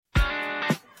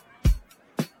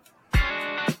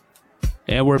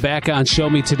And we're back on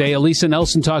Show Me Today. Elisa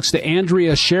Nelson talks to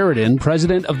Andrea Sheridan,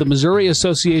 president of the Missouri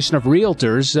Association of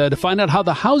Realtors, to find out how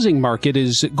the housing market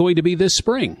is going to be this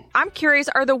spring. I'm curious,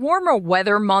 are the warmer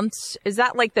weather months, is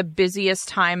that like the busiest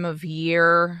time of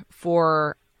year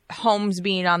for homes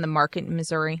being on the market in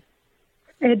Missouri?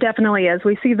 It definitely is.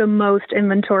 We see the most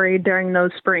inventory during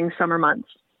those spring, summer months.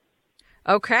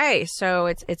 Okay, so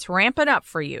it's ramping up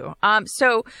for you.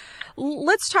 So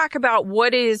let's talk about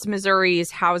what is Missouri's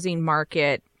housing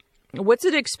market. What's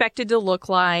it expected to look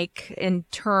like in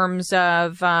terms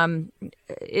of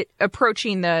it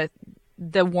approaching the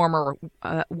warmer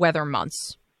weather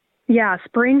months? Yeah,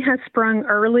 spring has sprung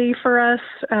early for us,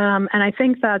 and I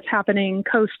think that's happening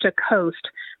coast to coast.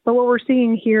 But what we're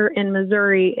seeing here in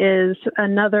Missouri is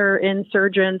another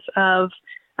insurgence of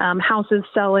houses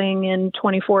selling in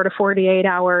 24 to 48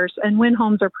 hours. And when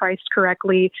homes are priced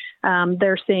correctly,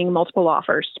 they're seeing multiple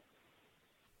offers.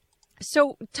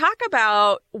 So talk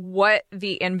about what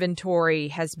the inventory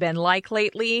has been like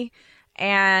lately,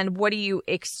 and what do you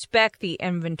expect the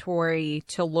inventory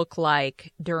to look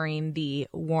like during the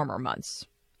warmer months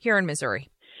here in Missouri?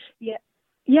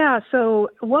 Yeah, so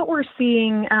what we're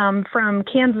seeing from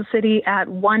Kansas City at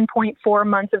 1.4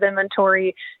 months of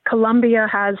inventory, Columbia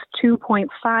has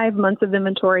 2.5 months of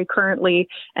inventory currently,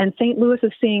 and St. Louis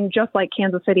is seeing, just like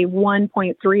Kansas City,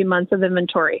 1.3 months of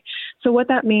inventory. So what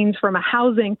that means from a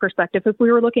housing perspective, if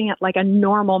we were looking at like a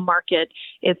normal market,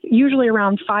 it's usually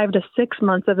around 5 to 6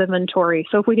 months of inventory.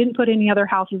 So if we didn't put any other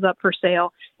houses up for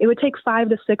sale, it would take 5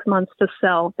 to 6 months to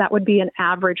sell. That would be an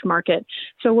average market.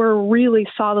 So we're really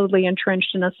solidly entrenched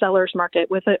in a seller's market,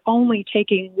 with it only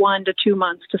taking 1 to 2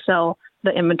 months to sell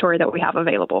the inventory that we have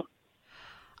available.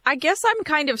 I guess I'm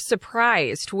kind of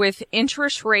surprised with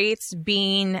interest rates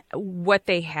being what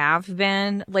they have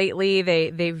been lately.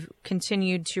 They've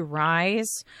continued to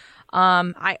rise.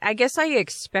 I guess I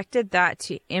expected that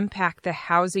to impact the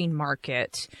housing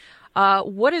market.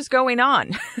 What is going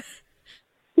on?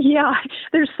 Yeah,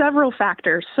 there's several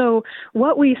factors. So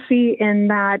what we see in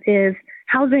that is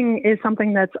housing is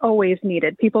something that's always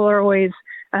needed. People are always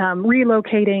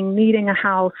relocating, needing a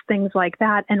house, things like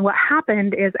that. And what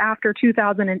happened is after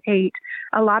 2008,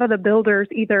 a lot of the builders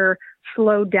either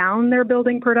slowed down their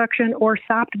building production or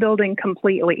stopped building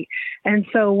completely. And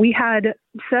so we had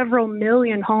several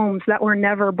million homes that were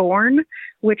never born,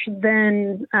 which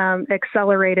then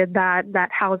accelerated that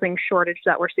housing shortage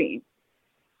that we're seeing.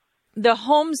 The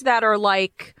homes that are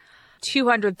like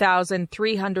 200,000,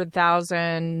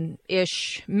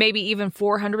 300,000-ish, maybe even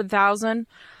 400,000,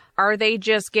 are they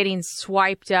just getting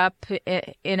swiped up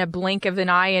in a blink of an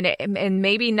eye and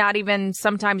maybe not even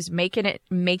sometimes making it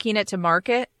to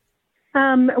market?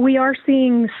 We are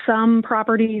seeing some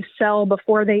properties sell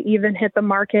before they even hit the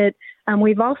market.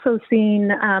 We've also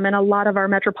seen in a lot of our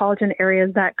metropolitan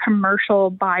areas that commercial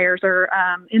buyers or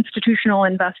institutional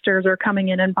investors are coming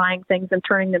in and buying things and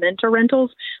turning them into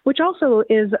rentals, which also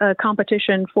is a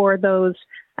competition for those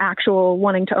actual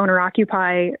wanting to own or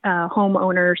occupy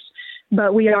homeowners.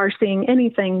 But we are seeing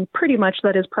anything pretty much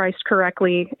that is priced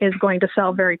correctly is going to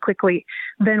sell very quickly.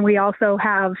 Then we also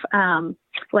have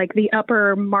like the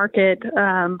upper market,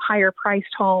 higher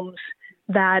priced homes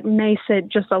that may sit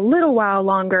just a little while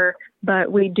longer,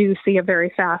 but we do see a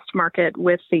very fast market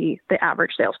with the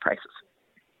average sales prices.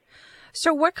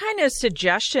 So what kind of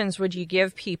suggestions would you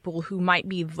give people who might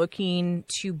be looking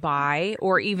to buy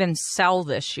or even sell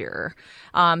this year,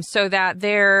 so that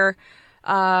they're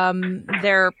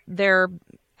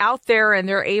out there and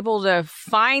they're able to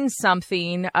find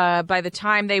something by the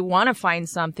time they want to find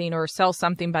something, or sell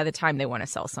something by the time they want to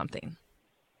sell something?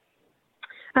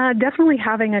 Definitely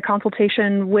having a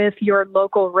consultation with your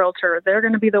local realtor. They're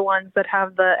going to be the ones that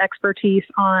have the expertise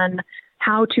on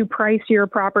how to price your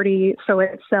property so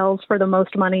it sells for the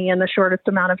most money in the shortest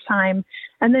amount of time.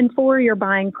 And then for your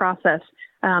buying process,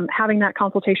 having that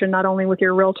consultation not only with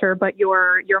your realtor, but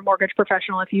your mortgage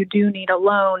professional if you do need a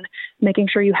loan, making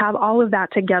sure you have all of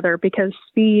that together, because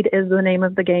speed is the name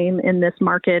of the game in this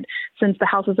market. Since the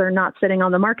houses are not sitting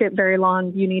on the market very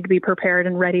long, you need to be prepared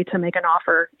and ready to make an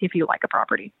offer if you like a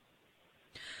property.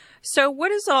 So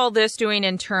what is all this doing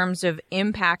in terms of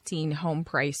impacting home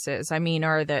prices? I mean,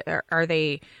 are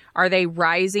they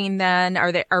rising then?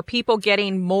 Are people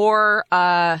getting more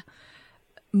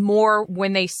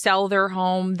when they sell their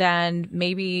home than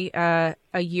maybe a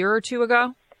year or two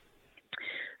ago?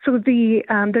 So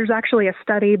there's actually a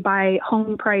study by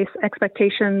Home Price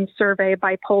Expectations Survey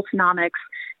by Pulsenomics,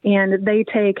 and they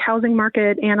take housing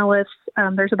market analysts.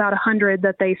 There's about 100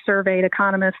 that they surveyed,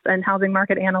 economists and housing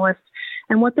market analysts,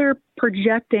 And what they're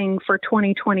projecting for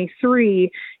 2023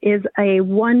 is a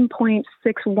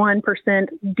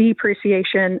 1.61%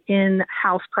 depreciation in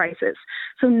house prices.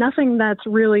 So nothing that's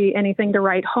really anything to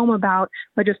write home about,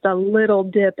 but just a little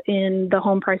dip in the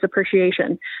home price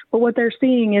appreciation. But what they're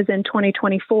seeing is in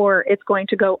 2024, it's going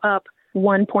to go up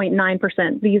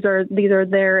 1.9%. These are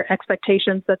their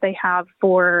expectations that they have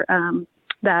for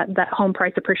that home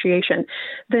price appreciation,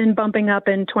 then bumping up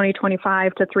in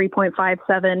 2025 to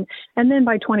 3.57, and then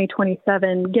by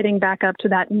 2027 getting back up to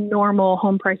that normal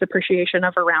home price appreciation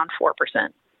of around 4%.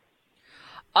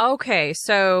 Okay,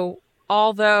 so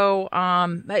although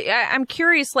I'm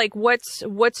curious, like what's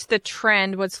the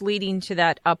trend? What's leading to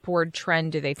that upward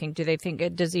trend? Do they think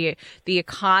does the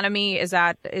economy is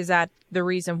that the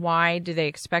reason why? Do they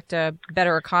expect a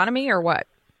better economy or what?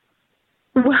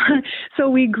 Well, so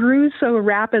we grew so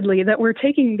rapidly that we're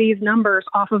taking these numbers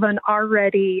off of an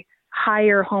already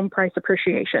higher home price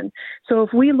appreciation. So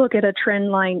if we look at a trend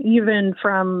line, even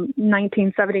from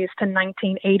 1970s to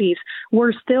 1980s,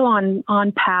 we're still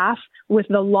on path with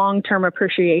the long-term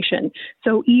appreciation.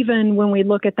 So even when we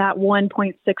look at that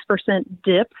 1.6%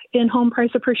 dip in home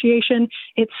price appreciation,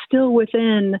 it's still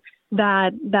within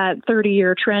that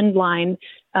 30-year trend line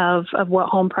of what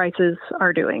home prices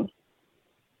are doing.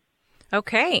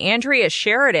 Okay. Andrea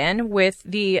Sheridan with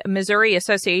the Missouri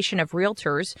Association of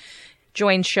Realtors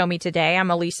joins Show Me Today. I'm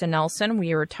Elisa Nelson.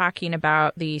 We were talking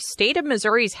about the state of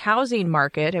Missouri's housing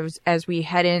market as we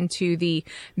head into the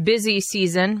busy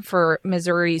season for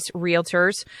Missouri's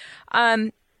realtors.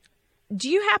 Do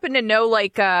you happen to know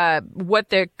what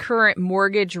the current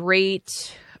mortgage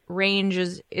rate range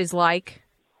is like?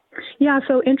 Yeah,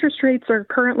 so interest rates are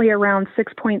currently around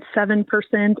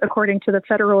 6.7% according to the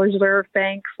Federal Reserve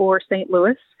Bank for St.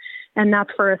 Louis, and that's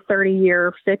for a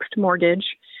 30-year fixed mortgage.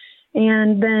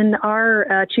 And then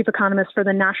our chief economist for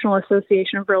the National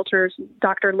Association of Realtors,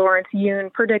 Dr. Lawrence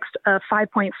Yoon, predicts a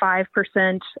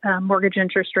 5.5% mortgage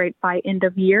interest rate by end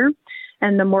of year,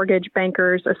 and the Mortgage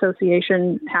Bankers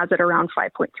Association has it around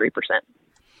 5.3%.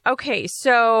 Okay,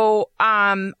 so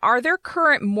are there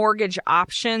current mortgage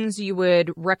options you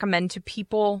would recommend to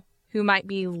people who might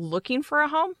be looking for a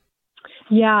home?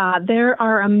 Yeah, there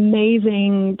are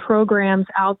amazing programs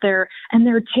out there, and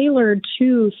they're tailored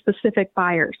to specific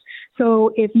buyers.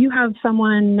 So if you have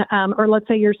someone, or let's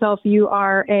say yourself, you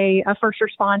are a first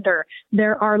responder,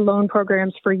 there are loan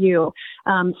programs for you.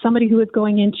 Somebody who is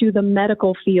going into the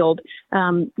medical field,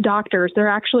 doctors, they're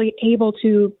actually able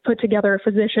to put together a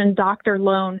physician-doctor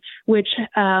loan, which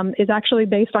is actually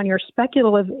based on your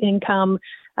speculative income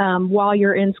while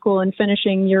you're in school and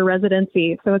finishing your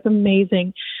residency. So it's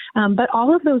amazing. But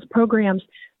all of those programs,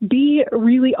 be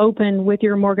really open with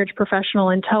your mortgage professional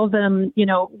and tell them,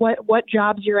 what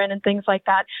jobs you're in and things like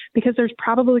that, because there's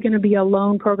probably going to be a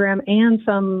loan program and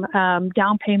some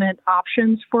down payment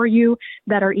options for you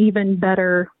that are even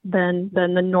better than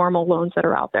the normal loans that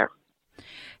are out there.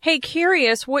 Hey,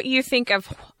 curious what you think of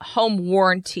home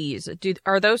warranties.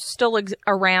 Are those still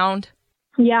around?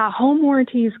 Yeah, home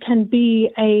warranties can be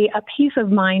a peace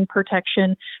of mind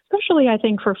protection, especially I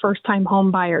think for first-time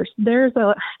home buyers. There's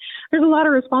a lot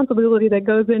of responsibility that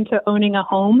goes into owning a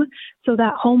home, so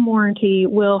that home warranty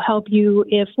will help you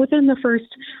if within the first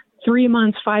 3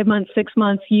 months, 5 months, 6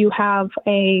 months, you have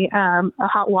a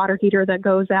hot water heater that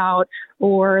goes out,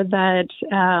 or that,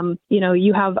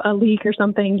 you have a leak or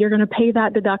something, you're going to pay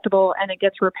that deductible and it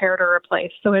gets repaired or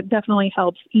replaced. So it definitely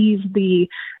helps ease the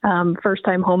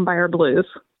first-time home buyer blues.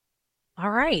 All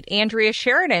right. Andrea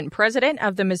Sheridan, president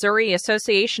of the Missouri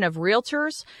Association of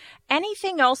Realtors.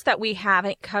 Anything else that we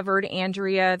haven't covered,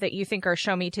 Andrea, that you think our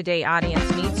Show Me Today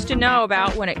audience needs to know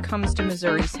about when it comes to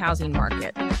Missouri's housing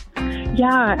market?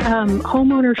 Yeah,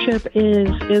 home ownership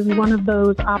is one of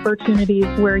those opportunities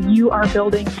where you are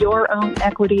building your own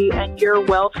equity and your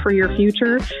wealth for your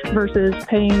future versus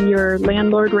paying your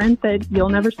landlord rent that you'll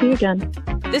never see again.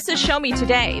 This is Show Me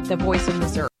Today, the voice of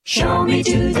Missouri. Show Me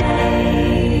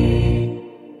Today.